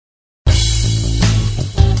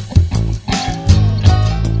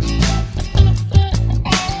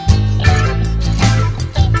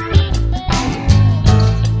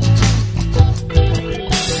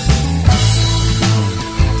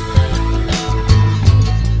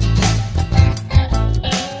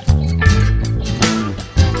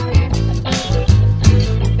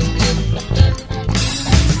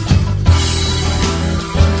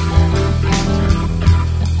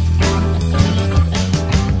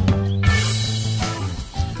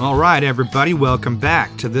All right, everybody, welcome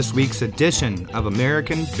back to this week's edition of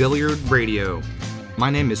American Billiard Radio. My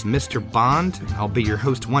name is Mr. Bond. I'll be your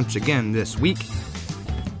host once again this week.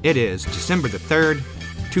 It is December the 3rd,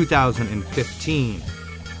 2015.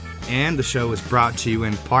 And the show is brought to you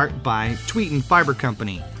in part by Tweetin Fiber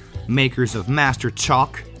Company, makers of Master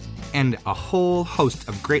Chalk and a whole host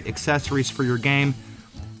of great accessories for your game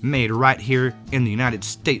made right here in the United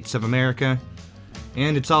States of America.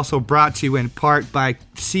 And it's also brought to you in part by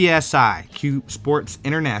CSI, Q Sports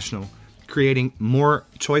International, creating more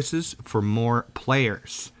choices for more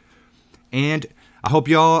players. And I hope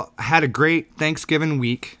you all had a great Thanksgiving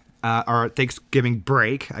week, or Thanksgiving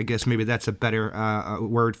break. I guess maybe that's a better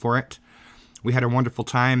word for it. We had a wonderful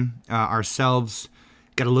time ourselves,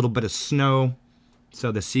 got a little bit of snow,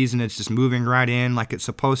 so the season is just moving right in like it's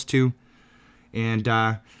supposed to. And,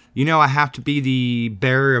 I have to be the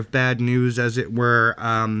bearer of bad news, as it were.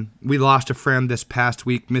 We lost a friend this past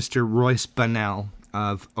week, Mr. Royce Bunnell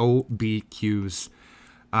of OBQs.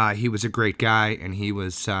 He was a great guy, and he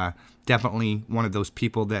was definitely one of those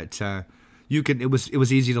people that it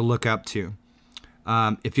was easy to look up to.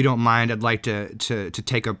 If you don't mind, I'd like to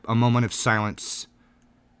take a moment of silence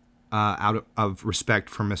out of respect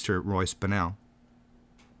for Mr. Royce Bunnell.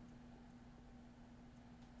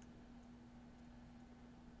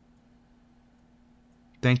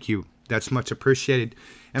 Thank you. That's much appreciated,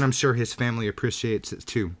 and I'm sure his family appreciates it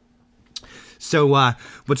too. So,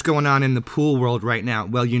 what's going on in the pool world right now?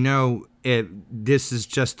 Well, this is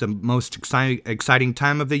just the most exciting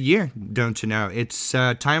time of the year, don't you know? It's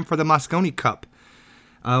time for the Mosconi Cup.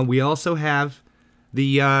 We also have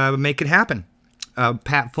the Make It Happen.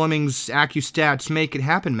 Pat Fleming's AccuStats Make It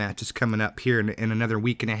Happen match is coming up here in another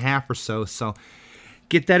week and a half or so, so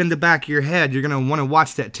get that in the back of your head. You're going to want to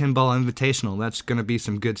watch that 10-ball invitational. That's going to be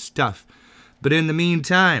some good stuff. But in the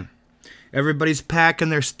meantime, everybody's packing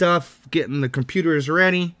their stuff, getting the computers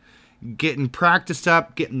ready, getting practiced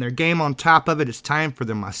up, getting their game on top of it. It's time for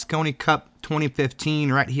the Mosconi Cup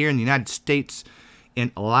 2015 right here in the United States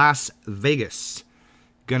in Las Vegas.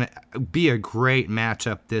 Going to be a great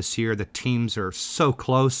matchup this year. The teams are so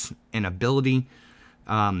close in ability.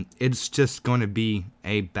 It's just going to be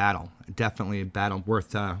a battle. Definitely a battle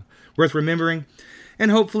worth remembering.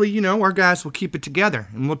 And hopefully, our guys will keep it together,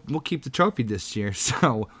 and we'll keep the trophy this year.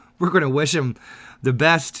 So we're going to wish them the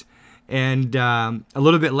best. And a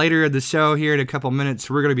little bit later in the show here in a couple minutes,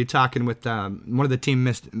 we're going to be talking with one of the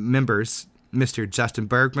team members, Mr. Justin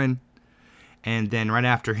Bergman. And then right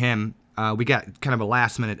after him, we got kind of a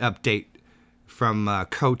last-minute update from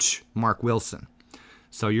Coach Mark Wilson.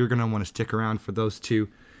 So you're going to want to stick around for those two.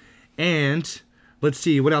 And let's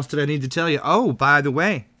see, what else did I need to tell you? Oh, by the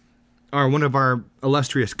way, one of our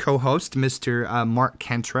illustrious co-hosts, Mr. Mark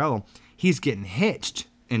Cantrell, he's getting hitched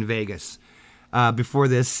in Vegas before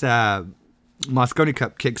this Mosconi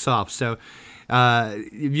Cup kicks off. So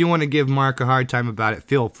if you want to give Mark a hard time about it,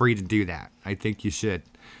 feel free to do that. I think you should.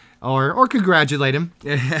 Or congratulate him,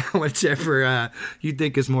 whichever you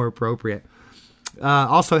think is more appropriate.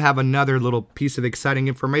 Also have another little piece of exciting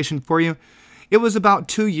information for you. It was about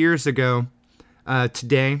 2 years ago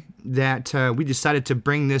today that we decided to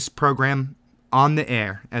bring this program on the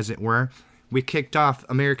air, as it were. We kicked off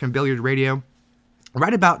American Billiard Radio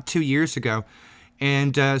right about 2 years ago.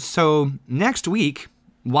 And so next week,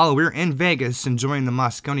 while we're in Vegas enjoying the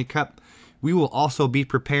Mosconi Cup, we will also be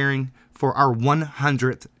preparing for our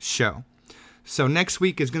 100th show. So next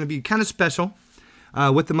week is going to be kind of special.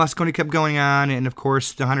 With the Mosconi Cup going on, and of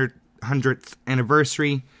course the 100th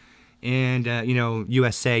anniversary, and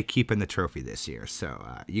USA keeping the trophy this year. So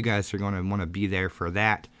you guys are going to want to be there for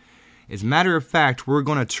that. As a matter of fact, we're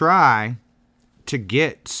going to try to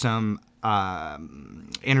get some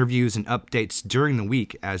interviews and updates during the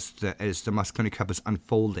week as the Mosconi Cup is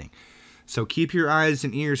unfolding. So keep your eyes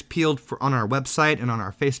and ears peeled on our website and on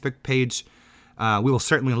our Facebook page. We will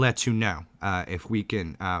certainly let you know if we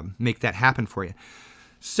can make that happen for you.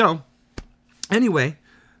 So, anyway,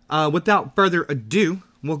 without further ado,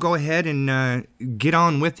 we'll go ahead and get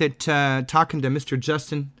on with it, talking to Mr.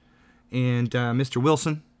 Justin and Mr.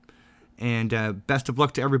 Wilson. And best of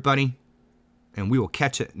luck to everybody. And we will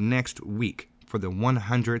catch it next week for the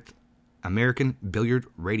 100th American Billiard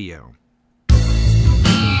Radio.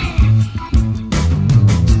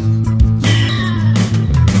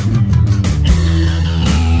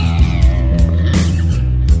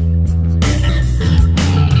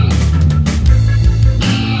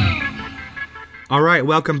 All right,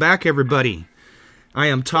 welcome back, everybody. I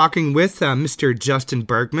am talking with Mr. Justin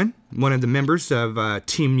Bergman, one of the members of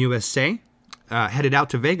Team USA, headed out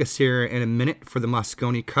to Vegas here in a minute for the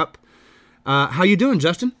Mosconi Cup. How you doing,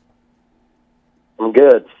 Justin? I'm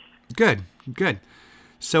good. Good, good.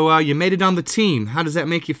 So you made it on the team. How does that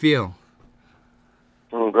make you feel?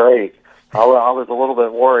 I'm great. I was a little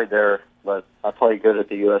bit worried there, but I played good at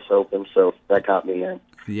the U.S. Open, so that got me in.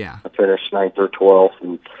 Yeah. I finished 9th or 12th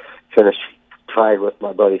and finished tied with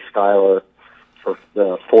my buddy Skyler for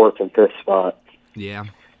the 4th and 5th spot. Yeah.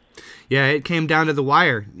 Yeah, it came down to the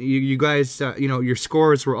wire. You guys, your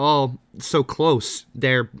scores were all so close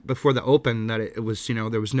there before the Open that it was,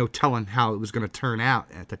 there was no telling how it was going to turn out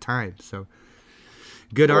at the time. So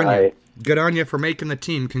good on you. Good on you for making the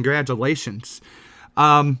team. Congratulations.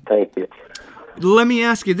 Thank you. Let me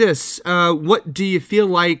ask you this. What do you feel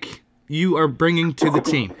like you are bringing to the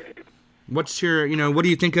team? What's your, what do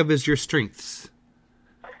you think of as your strengths?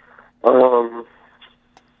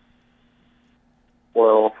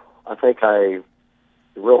 Well, I think it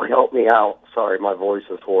really helped me out. Sorry, my voice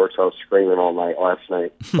is hoarse. I was screaming all night last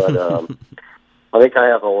night. But I think I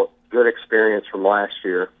have a good experience from last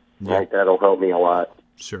year. Yeah. I think that'll help me a lot.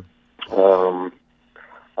 Sure. I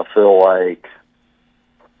feel like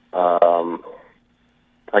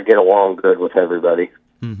I get along good with everybody.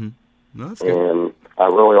 Mm-hmm. Well, that's good. And I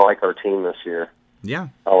really like our team this year. Yeah.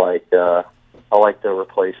 I like the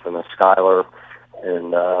replacement of Skyler,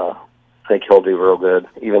 and I think he'll do real good.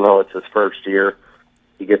 Even though it's his first year,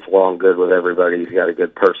 he gets along good with everybody. He's got a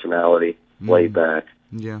good personality, laid back.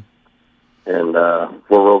 Yeah. And we're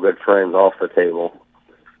real good friends off the table.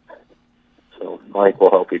 So I think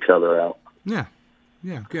we'll help each other out. Yeah.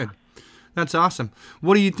 Yeah, good. That's awesome.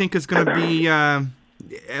 What do you think is going to be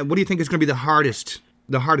the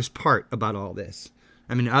hardest part about all this?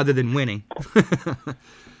 I mean, other than winning.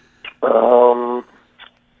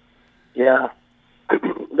 Yeah.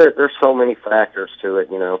 There's so many factors to it,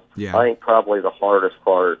 Yeah. I think probably the hardest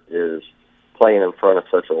part is playing in front of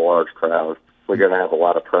such a large crowd. We're going to have a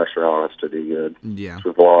lot of pressure on us to do good. Yeah.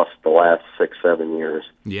 We've lost the last 6-7 years.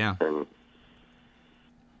 Yeah. And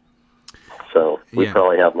so we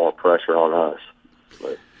probably have more pressure on us.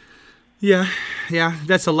 But Yeah,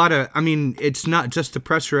 that's a lot of, it's not just the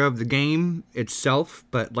pressure of the game itself,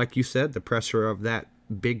 but like you said, the pressure of that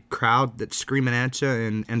big crowd that's screaming at you,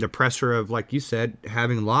 and the pressure of, like you said,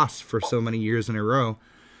 having lost for so many years in a row.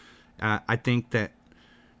 I think that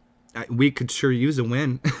we could sure use a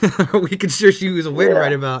win. We could sure use a win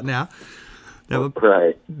right about now.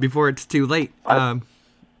 Right. Before it's too late. Go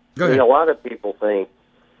ahead. A lot of people think,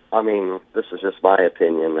 this is just my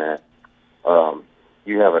opinion, that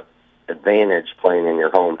you have an advantage playing in your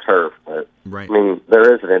home turf. But, right.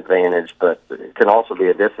 there is an advantage, but it can also be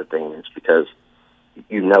a disadvantage because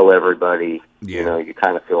everybody. Yeah. You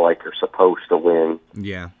kind of feel like you're supposed to win.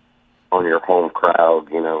 Yeah. On your home crowd,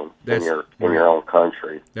 in your own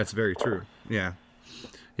country. That's very true. Yeah.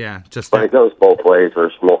 Yeah. But it goes both ways.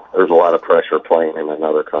 There's a lot of pressure playing in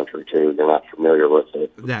another country too. You're not familiar with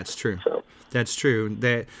it. That's true. So. That's true.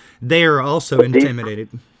 They are also intimidated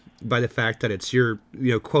by the fact that it's your,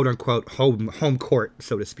 quote unquote home court,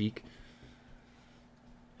 so to speak.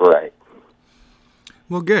 Right.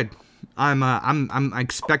 Well, good. I'm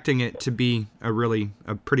expecting it to be a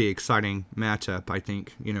pretty exciting matchup. I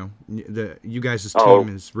think you guys' team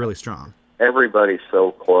is really strong. Everybody's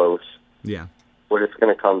so close. Yeah. What it's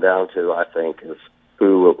going to come down to, I think, is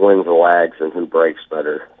who wins the lags and who breaks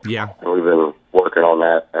better. Yeah. And we've been working on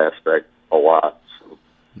that aspect a lot. So.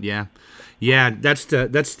 Yeah. Yeah, that's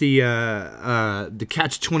the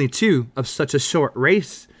catch-22 of such a short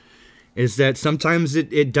race, is that sometimes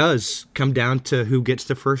it does come down to who gets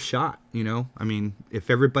the first shot, if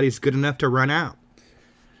everybody's good enough to run out,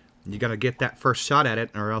 you got to get that first shot at it,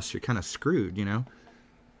 or else you're kind of screwed,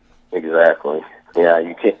 Exactly. Yeah,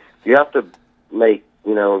 you have to make,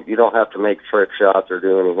 you don't have to make trick shots or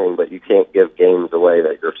do anything, but you can't give games away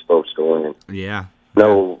that you're supposed to win. Yeah.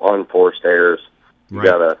 No unforced errors. You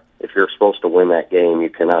right. If you're supposed to win that game, you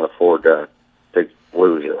cannot afford to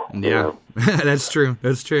lose it. Yeah, that's true.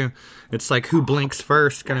 That's true. It's like who blinks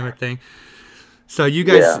first kind of a thing. So you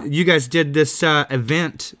guys did this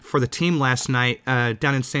event for the team last night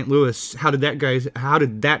down in St. Louis. How did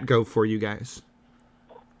that go for you guys?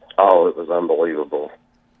 Oh, it was unbelievable.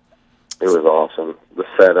 It was awesome. The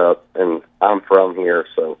setup, and I'm from here,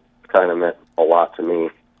 so it kind of meant a lot to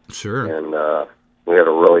me. Sure. And we had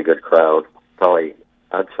a really good crowd. Probably,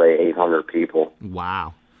 I'd say 800 people.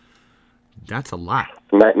 Wow. That's a lot.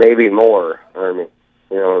 Maybe more. It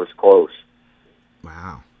was close.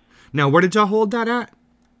 Wow. Now, where did y'all hold that at?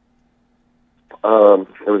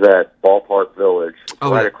 It was at Ballpark Village,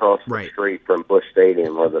 right across the right. street from Busch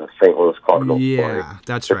Stadium, where the St. Louis Cardinals play. Yeah,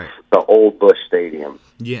 that's right. It's the old Busch Stadium.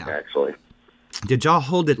 Yeah. Actually. Did y'all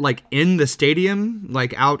hold it, in the stadium,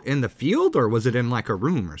 out in the field, or was it in, a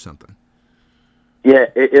room or something? Yeah,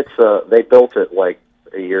 they built it like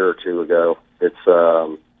a year or two ago. It's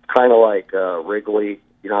kind of like Wrigley.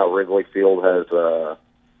 You know how Wrigley Field has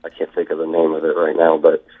I can't think of the name of it right now,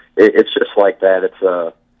 but it's just like that. It's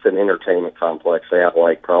an entertainment complex. They have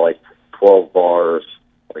like probably 12 bars,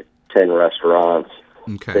 like 10 restaurants,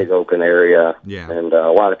 Okay. big open area, Yeah. and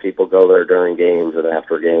a lot of people go there during games and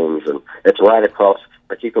after games, and it's right across.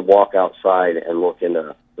 Like you could walk outside and look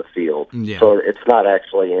into the field. Yeah. So it's not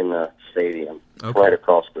actually in the stadium. It's Okay. right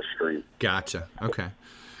across the street. Gotcha. Okay.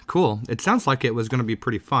 Cool. It sounds like it was going to be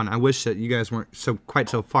pretty fun. I wish that you guys weren't quite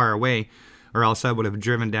so far away, or else I would have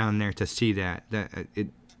driven down there to see that. It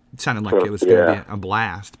sounded like it was going to be a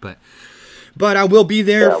blast, but I will be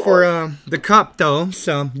there for the Cup though,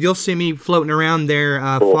 so you'll see me floating around there,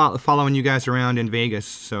 Cool. following you guys around in Vegas.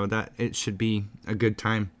 So that it should be a good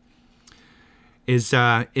time. Is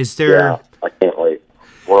there? Yeah, I can't wait.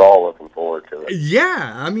 We're all looking forward to it.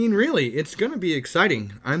 Yeah, I mean, really, it's gonna be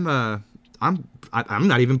exciting. I'm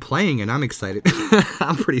not even playing, and I'm excited.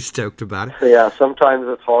 I'm pretty stoked about it. Yeah, sometimes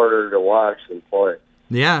it's harder to watch than play.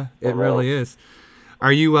 Yeah, it really is.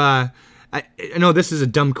 Are you? I know this is a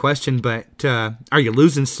dumb question, but are you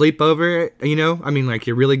losing sleep over it? You know, I mean, like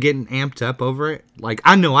you're really getting amped up over it. Like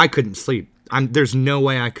I know I couldn't sleep. There's no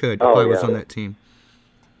way I could if I was on that team.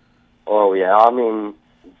 Oh yeah, I mean,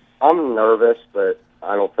 I'm nervous, but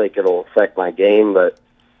I don't think it'll affect my game. But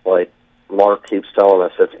like Mark keeps telling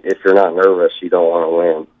us, if you're not nervous, you don't want to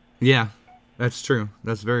win. Yeah, that's true.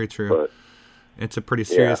 That's very true. But it's a pretty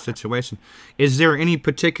serious situation. Is there any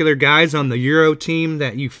particular guys on the Euro team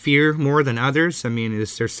that you fear more than others? I mean,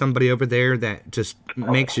 is there somebody over there that just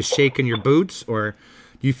makes you shake in your boots, or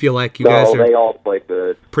do you feel like you guys they are all play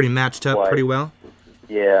good. pretty matched up pretty well?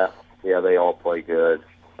 Yeah, they all play good.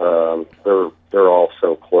 They're all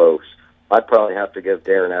so close. I'd probably have to give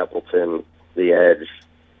Darren Appleton the edge,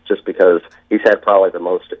 just because he's had probably the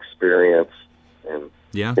most experience, and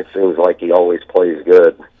Yeah. it seems like he always plays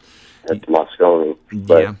good at Moscone.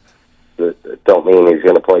 But Yeah. it don't mean he's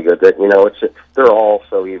going to play good. You know, they're all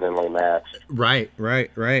so evenly matched. Right.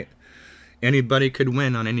 Anybody could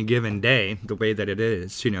win on any given day, the way that it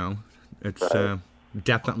is, you know. It's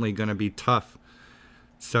definitely going to be tough.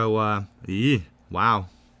 So, wow.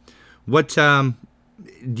 What, do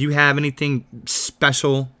you have anything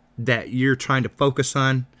special that you're trying to focus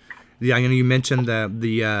on? I know you mentioned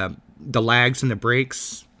the lags and the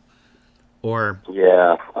brakes, or...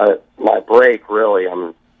 Yeah, my break, really,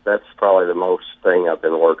 that's probably the most thing I've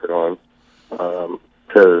been working on,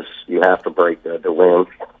 because you have to break good to win.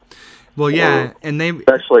 Well, yeah, and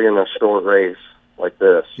especially in a short race like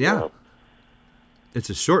this. Yeah. You know? It's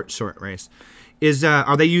a short race.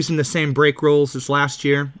 Are they using the same brake rules as last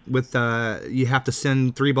year with you have to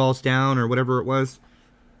send 3 balls down or whatever it was?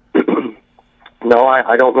 No,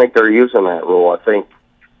 I don't think they're using that rule.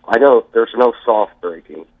 I know there's no soft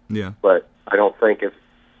braking. Yeah. But I don't think there's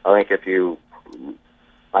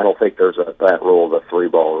that rule, the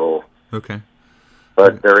 3-ball rule. Okay.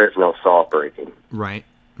 But there is no soft braking. Right.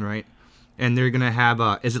 And they're gonna have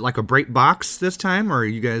is it like a brake box this time, or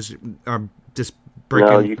you guys are just braking?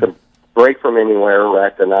 No, you can brake from anywhere,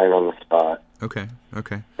 rack the 9 on the spot. Okay.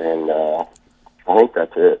 And I think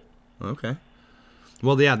that's it. Okay.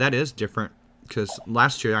 Well, yeah, that is different, because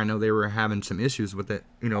last year I know they were having some issues with it.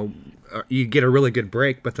 You know, you get a really good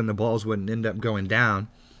break, but then the balls wouldn't end up going down.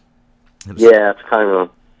 Yeah, it's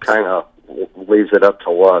kind of leaves it up to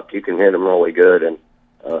luck. You can hit them really good and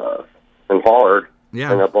hard,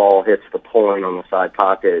 Yeah. and the ball hits the point on the side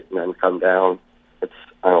pocket and then come down.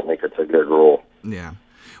 I don't think it's a good rule. Yeah.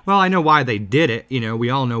 Well, I know why they did it. You know, we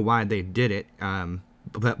all know why they did it.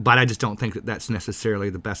 But I just don't think that that's necessarily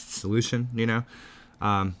the best solution. You know.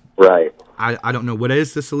 Right. I don't know what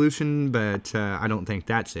is the solution, but I don't think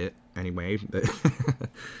that's it anyway. But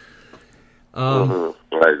I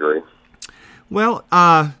agree. well,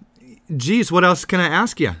 geez, what else can I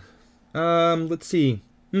ask you? Let's see.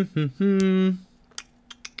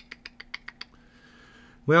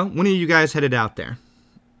 Well, when are you guys headed out there?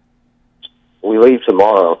 We leave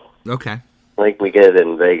tomorrow. Okay. I think we get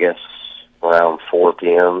in Vegas around 4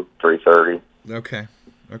 p.m., 3:30. Okay.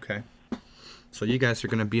 So you guys are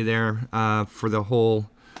going to be there for the whole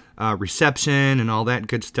reception and all that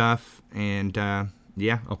good stuff. And,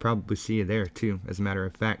 yeah, I'll probably see you there, too, as a matter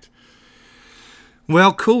of fact.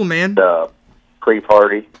 Well, cool, man.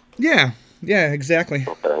 Pre-party. Yeah, exactly.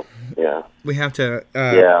 Okay. Yeah. We have to...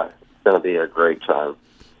 yeah, it's going to be a great time.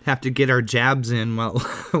 Have to get our jabs in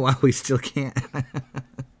while we still can't.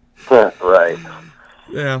 Right.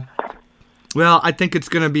 Yeah. Well, I think it's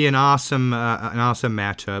going to be an awesome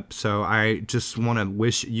matchup. So I just want to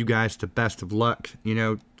wish you guys the best of luck. You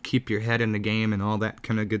know, keep your head in the game and all that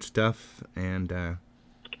kind of good stuff. And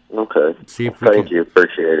Okay. see if we Thank can, you.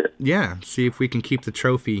 Appreciate it. yeah, see if we can keep the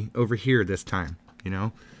trophy over here this time.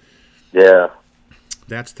 Yeah.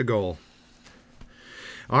 That's the goal.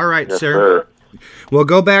 All right, Yes, sir. sir. Well,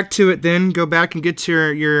 go back to it then. Go back and get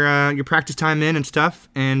your practice time in and stuff,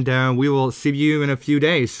 and we will see you in a few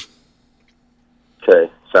days.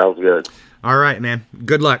 Okay. Sounds good. All right, man.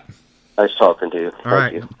 Good luck. Nice talking to you. All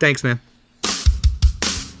right. Thanks, man.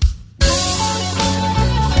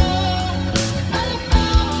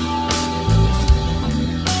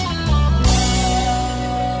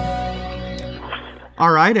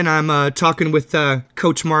 All right, and I'm talking with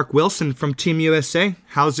Coach Mark Wilson from Team USA.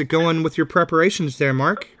 How's it going with your preparations there,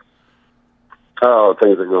 Mark? Oh,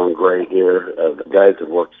 things are going great here. The guys have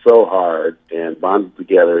worked so hard and bonded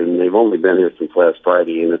together, and they've only been here since last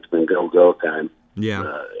Friday, and it's been go time.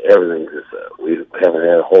 Yeah. Everything is, we haven't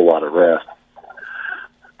had a whole lot of rest.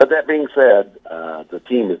 But that being said, the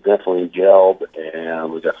team is definitely gelled,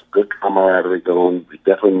 and we've got some good camaraderie going. We've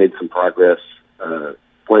definitely made some progress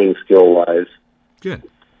playing skill-wise. Good.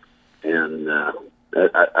 And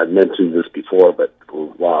I mentioned this before, but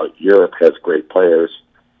while Europe has great players,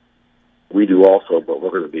 we do also, but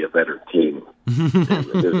we're going to be a better team.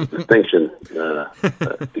 There's a distinction,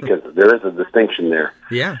 because there is a distinction there.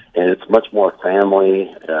 Yeah. And it's much more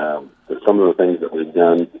family, some of the things that we've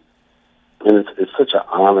done. And it's such an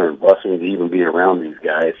honor and blessing to even be around these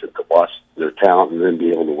guys and to watch their talent and then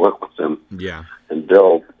be able to work with them and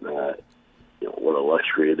build. What a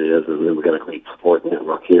luxury it is. And then we've got a great support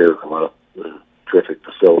network here, a lot of terrific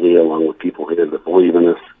facility, along with people here that believe in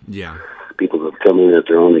us. Yeah. People that come in at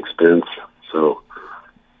their own expense. So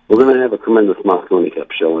we're going to have a tremendous Moscone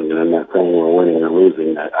Cup showing, and I'm not saying we're winning or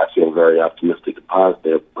losing. I feel very optimistic and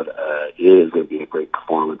positive, but it is going to be a great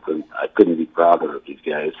performance, and I couldn't be prouder of these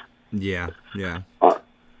guys. Yeah.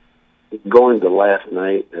 Going to last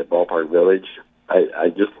night at Ballpark Village, I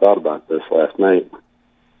just thought about this last night.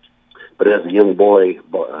 But as a young boy,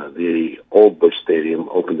 the old Busch Stadium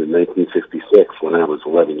opened in 1966 when I was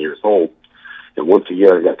 11 years old. And once a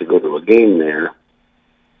year I got to go to a game there.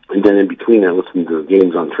 And then in between I listened to the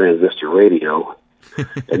games on transistor radio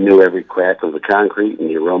and knew every crack of the concrete and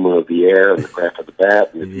the aroma of the air and the crack of the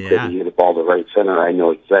bat. And if you couldn't hit the ball to right center, I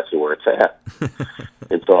know exactly where it's at.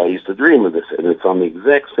 And so I used to dream of this. And it's on the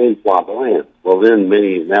exact same plot of land. Well, then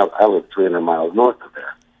now I live 300 miles north of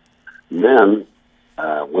there. And then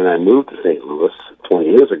when I moved to St. Louis 20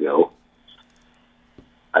 years ago,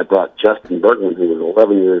 I brought Justin Bergman, who was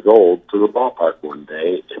 11 years old, to the ballpark one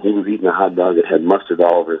day, and he was eating a hot dog that had mustard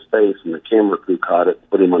all over his face, and the camera crew caught it,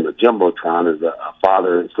 put him on the Jumbotron as a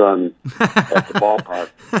father and son at the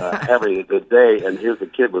ballpark having a good day, and here's a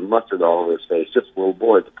kid with mustard all over his face, just a little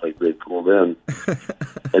boy that played great pool then.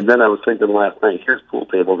 And then I was thinking last night, here's pool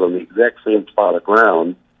tables on the exact same spot of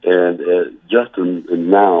ground, and Justin is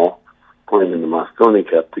now playing in the Moscone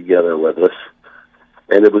Cup together with us.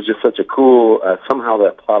 And it was just such a cool, somehow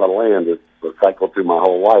that plot of land has cycled through my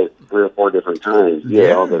whole life 3 or 4 different times,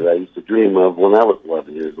 that I used to dream of when I was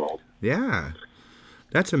 11 years old. Yeah.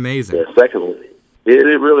 That's amazing. Yeah, secondly,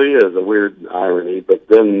 it really is a weird irony, but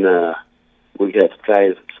then we have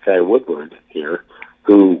Sky Woodward here,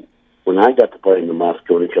 who, when I got to play in the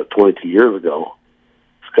Moscone Cup 22 years ago,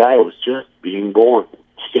 Sky was just being born.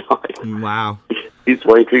 Wow. He's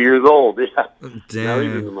 22 years old. Yeah. Dang. Now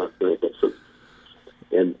he's in the Moscone Cup.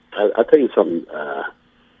 And I'll tell you something,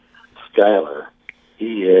 Skyler,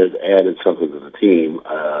 he has added something to the team,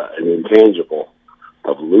 an intangible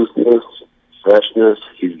of looseness, freshness.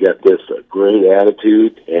 He's got this great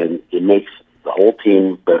attitude, and it makes the whole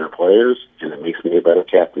team better players, and it makes me a better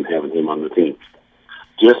captain having him on the team.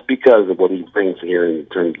 Just because of what he brings here in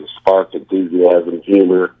terms of spark, enthusiasm,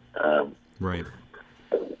 humor. Right.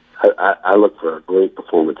 I look for a great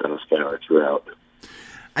performance out of Skyler throughout.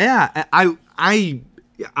 Yeah,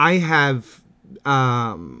 I have,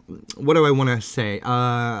 what do I want to say?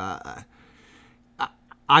 I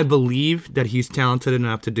believe that he's talented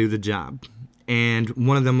enough to do the job. And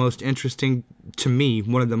one of the most interesting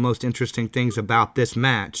things about this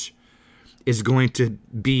match is going to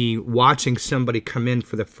be watching somebody come in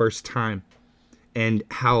for the first time and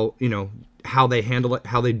how they handle it,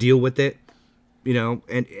 how they deal with it,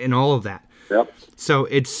 and all of that. Yep. So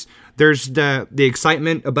there's the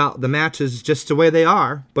excitement about the matches just the way they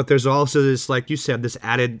are, but there's also this, like you said, this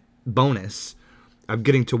added bonus of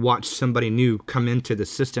getting to watch somebody new come into the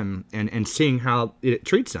system and seeing how it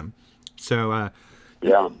treats them. So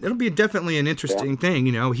it'll be definitely an interesting thing.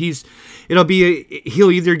 He'll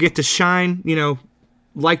either get to shine,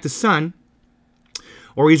 like the sun,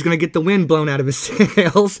 or he's going to get the wind blown out of his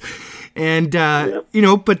sails. And,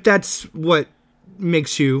 but that's what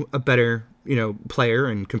makes you a better, player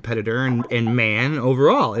and competitor and man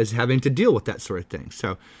overall, is having to deal with that sort of thing.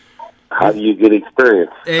 So how do you get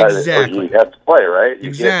experience? Exactly. You have to play, right? You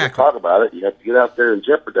Exactly. can't just talk about it. You have to get out there and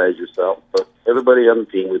jeopardize yourself. But everybody on the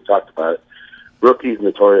team, we've talked about it, rookies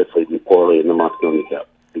notoriously do poorly in the Moscone Cup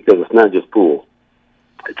because it's not just pool.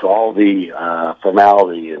 It's all the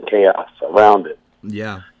formality and chaos around it.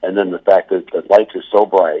 Yeah. And then the fact that the lights are so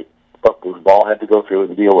bright, but we've all had to go through it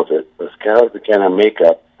and deal with it. It's kind of the kind of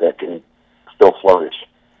makeup that can still flourish.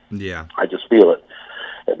 Yeah. I just feel it.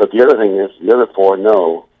 But the other thing is, the other four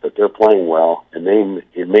know that they're playing well, and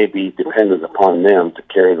it may be dependent upon them to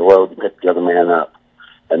carry the load and pick the other man up.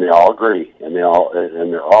 And they all agree, and they're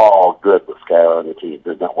all good with Skylar on the team.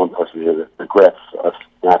 There's not one person here that regrets us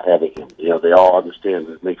not having him. They all understand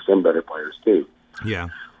that it makes them better players too. Yeah.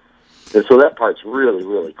 And so that part's really,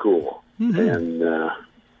 really cool. Mm-hmm. And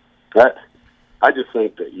I just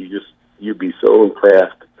think that you'd be so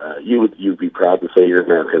impressed. You'd be proud to say you're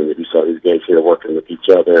American if you saw these guys here working with each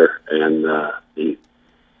other and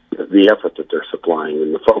the effort that they're supplying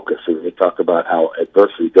and the focus. And they talk about how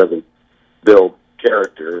adversity doesn't build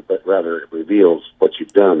character, but rather it reveals what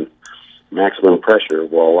you've done. Maximum pressure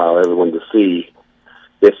will allow everyone to see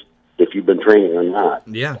if you've been training or not.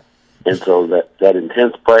 Yeah. And so that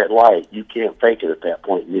intense bright light, you can't fake it at that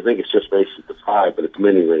point. And you think it's just races to 5, but it's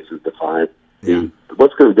many races to 5. Yeah.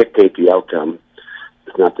 What's going to dictate the outcome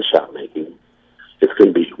is not the shot making. It's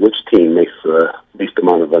going to be which team makes the least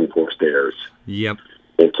amount of unforced errors. Yep.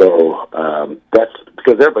 And so that's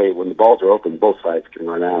because everybody, when the balls are open, both sides can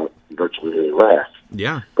run out virtually any less.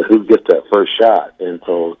 Yeah. But who gets that first shot? And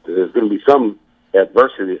so there's going to be some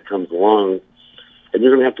adversity that comes along, and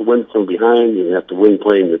you're going to have to win from behind. You're going to have to win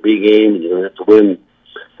playing the B game, and you're going to have to win.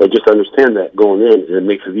 So just understand that going in, and it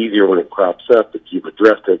makes it easier when it crops up that you've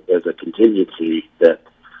addressed it as a contingency that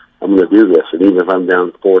I'm going to do this. And even if I'm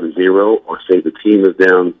down 4-0, or say the team is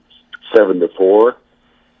down 7-4,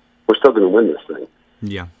 we're still going to win this thing.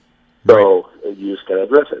 Yeah. So you just got to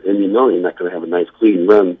address it. And you're not going to have a nice clean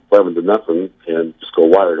run, 11-0, and just go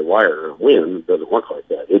wire to wire and win. It doesn't work like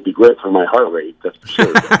that. It'd be great for my heart rate, that's for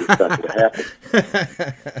sure. But it's not going to happen.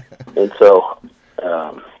 And so,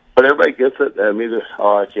 but everybody gets it. I mean,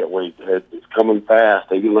 I can't wait. It's coming fast.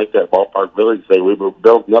 They didn't like that Ballpark Village thing. We were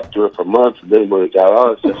building up to it for months, and then when it got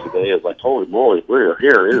on us yesterday, it was like, holy moly, we're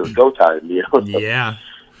here. It is go time. Yeah.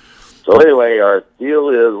 So anyway, our deal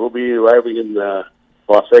is we'll be arriving in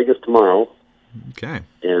Las Vegas tomorrow. Okay.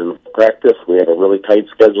 And practice, we have a really tight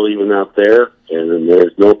schedule even out there, and then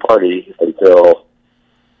there's no party until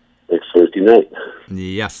next Thursday night.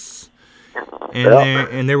 Yes.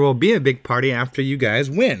 And there will be a big party after you guys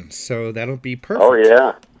win, so that'll be perfect. Oh,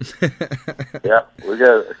 yeah. Yeah, we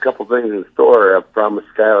got a couple things in store. I promised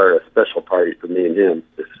Skylar a special party for me and him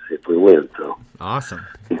if we win. So awesome.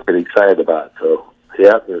 He's pretty excited about it. So,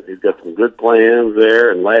 yeah, he's got some good plans there,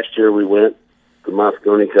 and last year we went the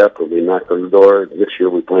Moscone Cup, and we knocked on the door. This year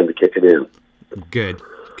we plan to kick it in. Good.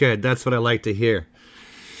 That's what I like to hear.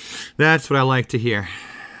 That's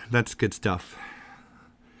good stuff.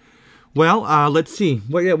 Well, let's see.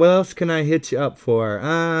 What else can I hit you up for?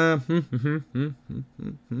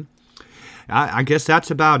 I guess that's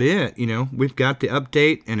about it. We've got the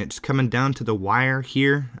update, and it's coming down to the wire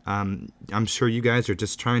here. I'm sure you guys are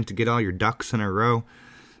just trying to get all your ducks in a row.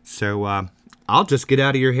 So, I'll just get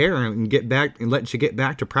out of your hair and get back and let you get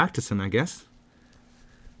back to practicing, I guess.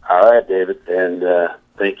 All right, David, and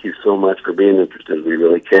thank you so much for being interested. We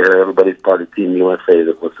really care. Everybody's part of Team USA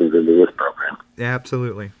that listens into this program.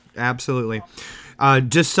 Absolutely.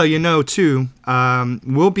 Just so you know, too,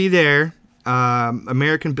 we'll be there.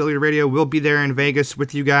 American Billiard Radio will be there in Vegas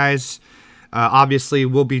with you guys. Obviously,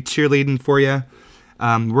 we'll be cheerleading for you.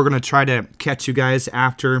 We're going to try to catch you guys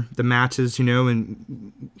after the matches,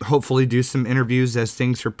 and hopefully do some interviews as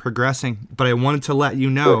things are progressing. But I wanted to let you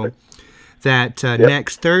know that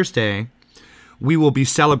next Thursday, we will be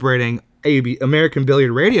celebrating. American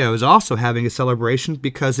Billiard Radio is also having a celebration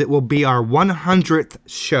because it will be our 100th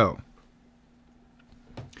show.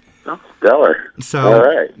 Oh, stellar. So all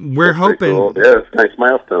right. We're hoping. Cool. Yeah, it's a nice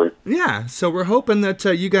milestone. Yeah, so we're hoping that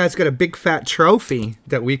you guys get a big fat trophy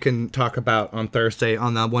that we can talk about on Thursday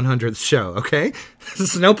on the 100th show, okay?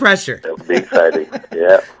 This is no pressure. That would be exciting.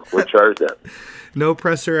 Yeah, we're charged up. No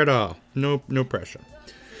pressure at all. No pressure.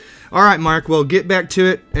 All right, Mark, well, get back to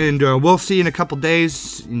it, and we'll see you in a couple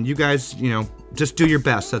days. And you guys, just do your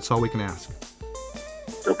best. That's all we can ask.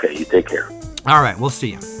 Okay, you take care. All right, we'll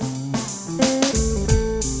see you.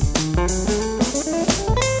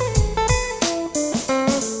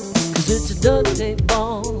 'Cause it's a duct tape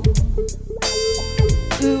ball.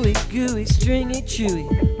 Ooey gooey. chewy,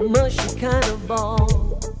 mushy kind of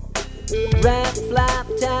ball. Rap, flap,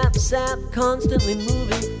 tap, sap, constantly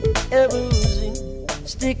moving, ever oozing,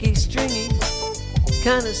 sticky, stringy,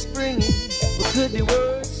 kind of springy. What could be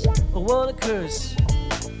worse? Or what a curse?